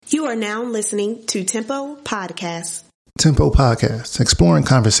You are now listening to Tempo Podcast. Tempo Podcast, exploring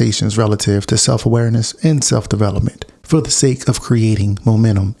conversations relative to self-awareness and self-development for the sake of creating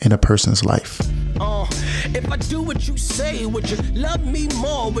momentum in a person's life. If I do what you say, would you love me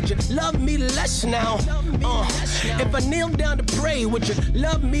more? Would you love me less now? If I kneel down to pray, would you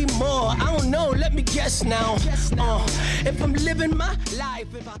love me more? I don't know, let me guess now. If I'm living my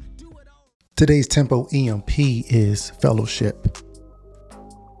life, if I do it all. Today's Tempo EMP is fellowship.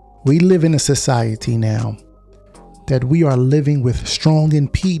 We live in a society now that we are living with strong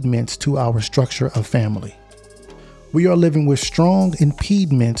impediments to our structure of family. We are living with strong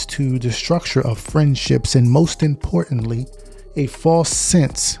impediments to the structure of friendships and, most importantly, a false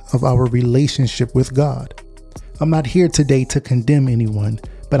sense of our relationship with God. I'm not here today to condemn anyone,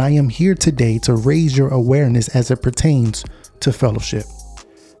 but I am here today to raise your awareness as it pertains to fellowship.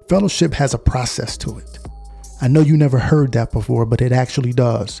 Fellowship has a process to it. I know you never heard that before, but it actually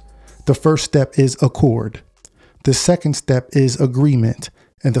does. The first step is accord. The second step is agreement.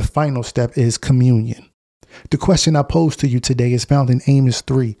 And the final step is communion. The question I pose to you today is found in Amos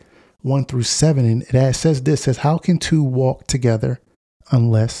 3:1-7. And it says, how can two walk together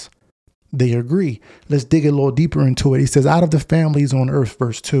unless they agree? Let's dig a little deeper into it. He says, out of the families on earth,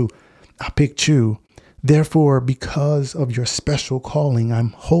 verse 2, I picked you. Therefore, because of your special calling, I'm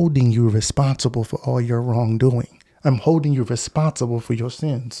holding you responsible for all your wrongdoing. I'm holding you responsible for your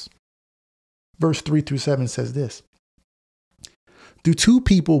sins. Verse 3-7 says this. Do two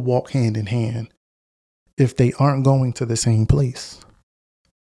people walk hand in hand if they aren't going to the same place?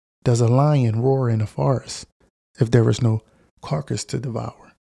 Does a lion roar in a forest if there is no carcass to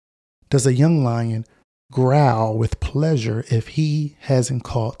devour? Does a young lion growl with pleasure if he hasn't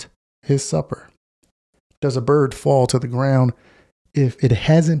caught his supper? Does a bird fall to the ground if it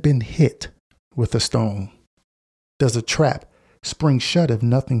hasn't been hit with a stone? Does a trap spring shut if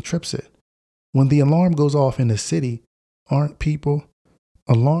nothing trips it? When the alarm goes off in the city, aren't people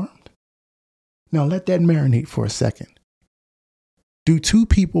alarmed? Now let that marinate for a second. Do two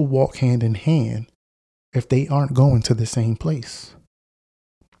people walk hand in hand if they aren't going to the same place?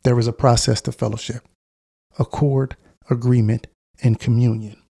 There is a process to fellowship: accord, agreement, and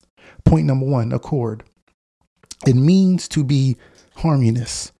communion. Point number 1, accord. It means to be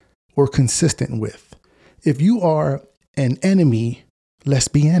harmonious or consistent with. If you are an enemy, let's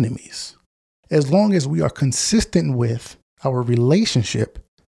be enemies. As long as we are consistent with our relationship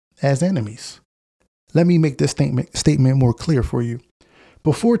as enemies. Let me make this statement more clear for you.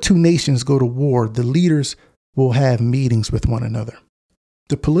 Before two nations go to war, the leaders will have meetings with one another.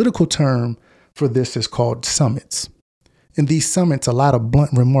 The political term for this is called summits. In these summits, a lot of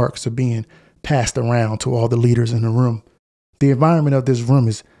blunt remarks are being passed around to all the leaders in the room. The environment of this room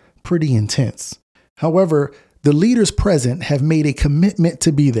is pretty intense. However, the leaders present have made a commitment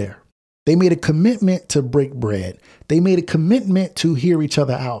to be there. They made a commitment to break bread. They made a commitment to hear each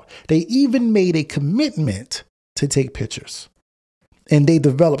other out. They even made a commitment to take pictures. And they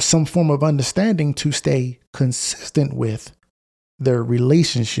developed some form of understanding to stay consistent with their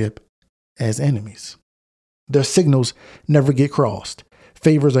relationship as enemies. Their signals never get crossed.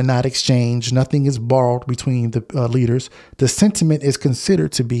 Favors are not exchanged. Nothing is borrowed between the leaders. The sentiment is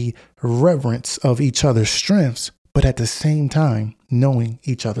considered to be reverence of each other's strengths, but at the same time, knowing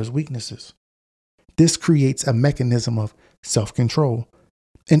each other's weaknesses. This creates a mechanism of self-control.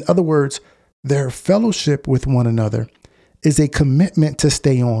 In other words, their fellowship with one another is a commitment to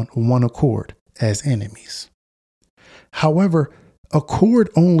stay on one accord as enemies. However, accord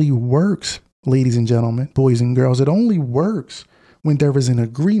only works, ladies and gentlemen, boys and girls, it only works when there is an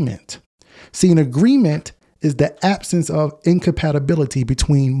agreement. See, an agreement is the absence of incompatibility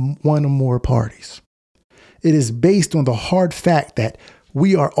between one or more parties. It is based on the hard fact that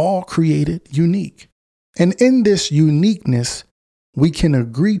we are all created unique. And in this uniqueness, we can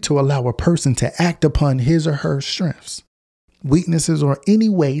agree to allow a person to act upon his or her strengths, weaknesses, or any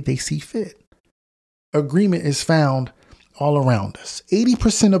way they see fit. Agreement is found all around us.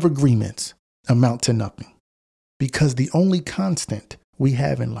 80% of agreements amount to nothing because the only constant we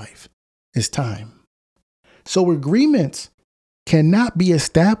have in life is time. So agreements cannot be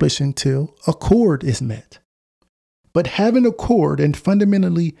established until accord is met. But having accord and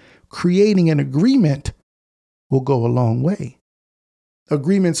fundamentally creating an agreement will go a long way.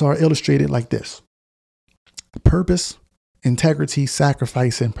 Agreements are illustrated like this: purpose, integrity,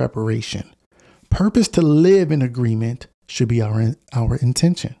 sacrifice, and preparation. Purpose to live in agreement should be our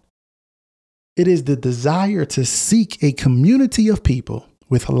intention. It is the desire to seek a community of people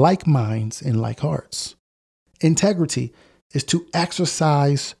with like minds and like hearts. Integrity is to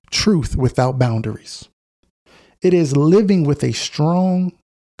exercise truth without boundaries. It is living with a strong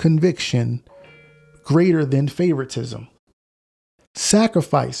conviction greater than favoritism.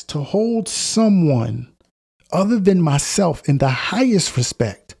 Sacrifice to hold someone other than myself in the highest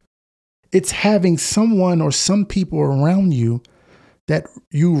respect. It's having someone or some people around you that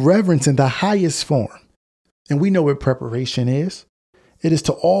you reverence in the highest form. And we know what preparation is. It is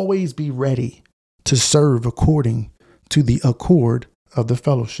to always be ready to serve according to the accord of the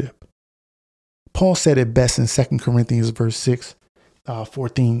fellowship. Paul said it best in 2 Corinthians verse 6,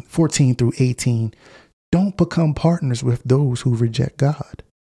 14 through 18. Don't become partners with those who reject God.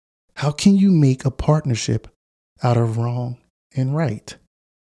 How can you make a partnership out of wrong and right?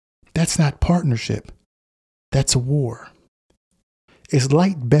 That's not partnership. That's a war. Is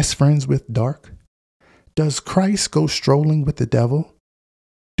light best friends with dark? Does Christ go strolling with the devil?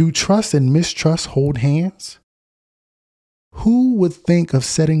 Do trust and mistrust hold hands? Who would think of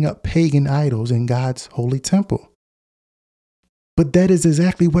setting up pagan idols in God's holy temple? But that is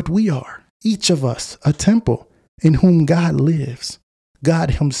exactly what we are. Each of us, a temple in whom God lives.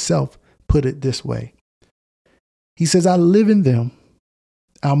 God himself put it this way. He says, I live in them.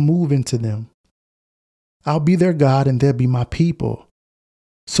 I'll move into them. I'll be their God and they'll be my people.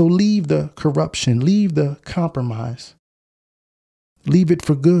 So leave the corruption, leave the compromise. Leave it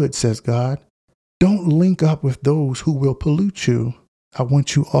for good, says God. Don't link up with those who will pollute you. I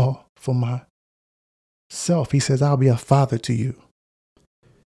want you all for myself. He says, I'll be a father to you.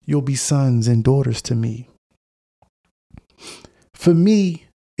 You'll be sons and daughters to me. For me,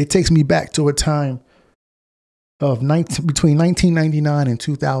 it takes me back to a time of between 1999 and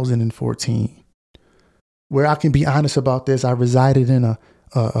 2014, where I can be honest about this. I resided in a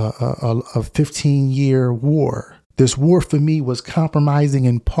 15-year war. This war for me was compromising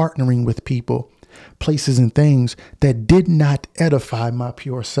and partnering with people, places, and things that did not edify my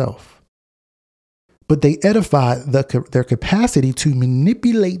pure self. But they edified their capacity to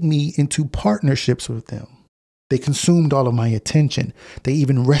manipulate me into partnerships with them. They consumed all of my attention. They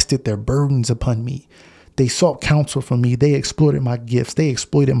even rested their burdens upon me. They sought counsel from me. They exploited my gifts. They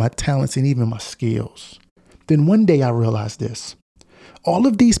exploited my talents and even my skills. Then one day I realized this. All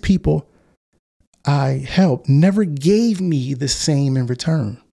of these people I helped never gave me the same in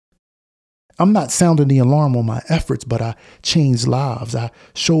return. I'm not sounding the alarm on my efforts, but I changed lives. I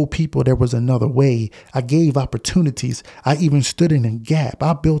showed people there was another way. I gave opportunities. I even stood in a gap.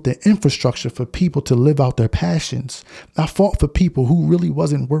 I built the infrastructure for people to live out their passions. I fought for people who really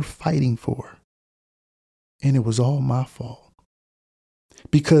wasn't worth fighting for. And it was all my fault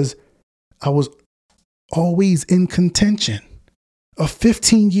because I was always in contention. A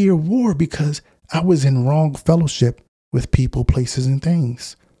 15-year war because I was in wrong fellowship with people, places, and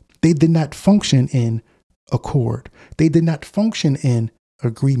things. They did not function in accord. They did not function in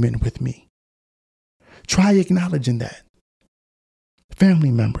agreement with me. Try acknowledging that.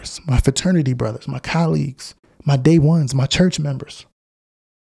 Family members, my fraternity brothers, my colleagues, my day ones, my church members.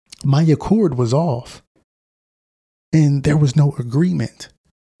 My accord was off, and there was no agreement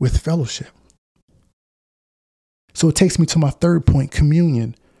with fellowship. So it takes me to my third point,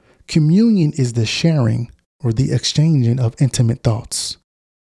 communion. Communion is the sharing or the exchanging of intimate thoughts,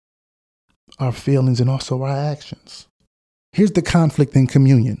 our feelings, and also our actions. Here's the conflict in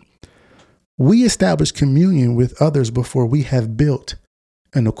communion. We establish communion with others before we have built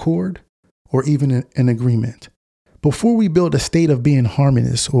an accord or even an agreement. Before we build a state of being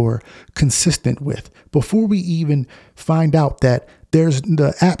harmonious or consistent with, before we even find out that there's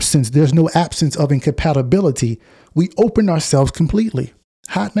no absence of incompatibility, we open ourselves completely.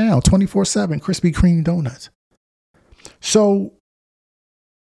 Hot now, 24/7, Krispy Kreme donuts. So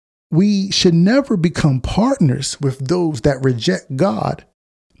we should never become partners with those that reject God.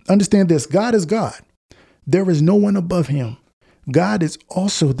 Understand this, God is God. There is no one above him. God is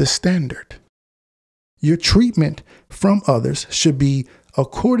also the standard. Your treatment from others should be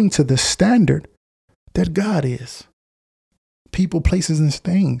according to the standard that God is. People, places, and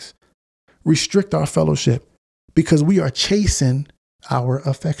things restrict our fellowship because we are chasing our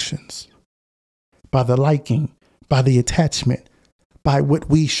affections by the liking, by the attachment, by what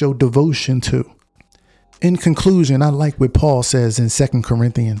we show devotion to. In conclusion, I like what Paul says in 2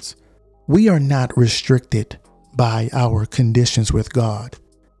 Corinthians. We are not restricted by our conditions with God,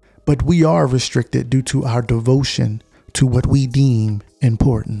 but we are restricted due to our devotion to what we deem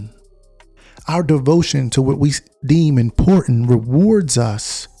important. Our devotion to what we deem important rewards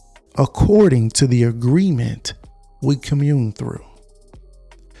us according to the agreement we commune through.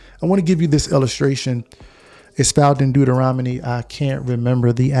 I want to give you this illustration. It's found in Deuteronomy. I can't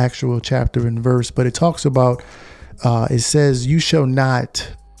remember the actual chapter and verse, but it talks about, it says, you shall not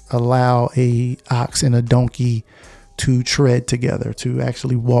allow a ox and a donkey to tread together, to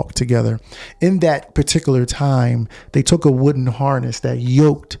actually walk together. In that particular time, they took a wooden harness that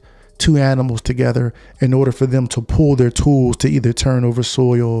yoked two animals together in order for them to pull their tools to either turn over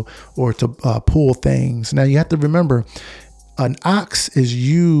soil or to pull things. Now, you have to remember, an ox is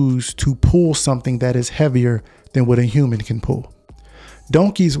used to pull something that is heavier than what a human can pull.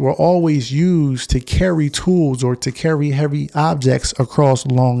 Donkeys were always used to carry tools or to carry heavy objects across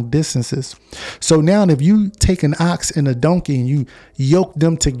long distances. So now if you take an ox and a donkey and you yoke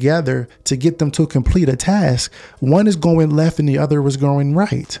them together to get them to complete a task, one is going left and the other is going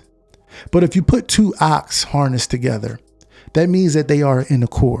right. But if you put two ox harnessed together, that means that they are in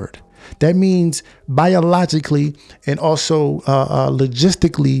accord. That means biologically and also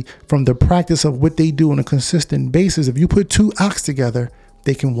logistically, from the practice of what they do on a consistent basis, if you put two ox together,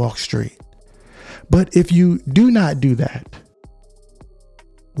 they can walk straight. But if you do not do that,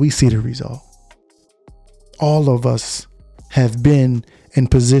 we see the result. All of us have been in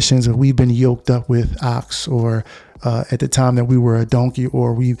positions where we've been yoked up with ox, or at the time that we were a donkey,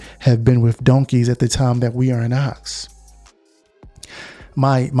 or we have been with donkeys at the time that we are an ox.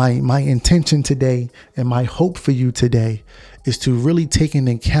 My intention today and my hope for you today is to really take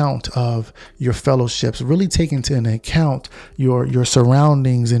into account of your fellowships, really take into account your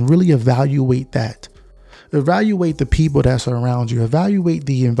surroundings, and really evaluate that. Evaluate the people that's around you. Evaluate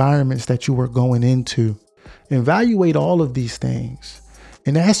the environments that you are going into. Evaluate all of these things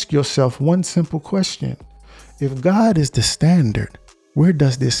and ask yourself one simple question. If God is the standard, where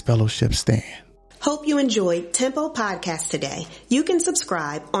does this fellowship stand? Hope you enjoyed Tempo Podcast today. You can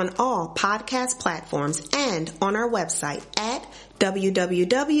subscribe on all podcast platforms and on our website at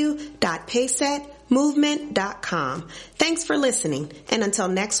www.paysetmovement.com. Thanks for listening. And until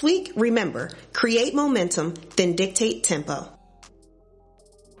next week, remember, create momentum, then dictate tempo.